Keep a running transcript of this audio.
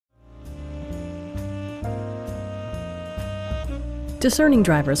Discerning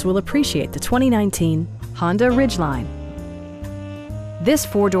drivers will appreciate the 2019 Honda Ridgeline. This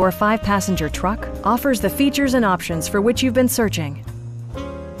four-door, five-passenger truck offers the features and options for which you've been searching.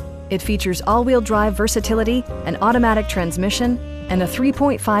 It features all-wheel drive versatility, an automatic transmission, and a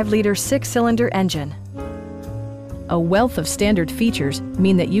 3.5-liter six-cylinder engine. A wealth of standard features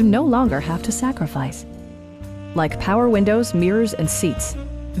mean that you no longer have to sacrifice, like power windows, mirrors, and seats,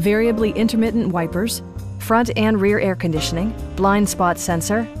 variably intermittent wipers, front and rear air conditioning, blind spot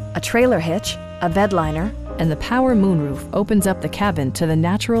sensor, a trailer hitch, a bed liner, and the power moonroof opens up the cabin to the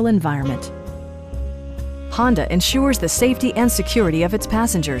natural environment. Honda ensures the safety and security of its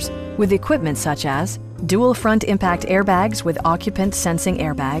passengers with equipment such as dual front impact airbags with occupant sensing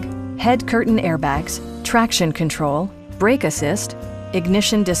airbag, head curtain airbags, traction control, brake assist,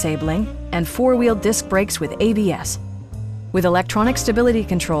 ignition disabling, and four-wheel disc brakes with ABS. With electronic stability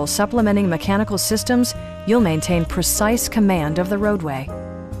control supplementing mechanical systems, you'll maintain precise command of the roadway.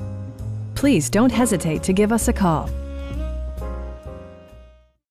 Please don't hesitate to give us a call.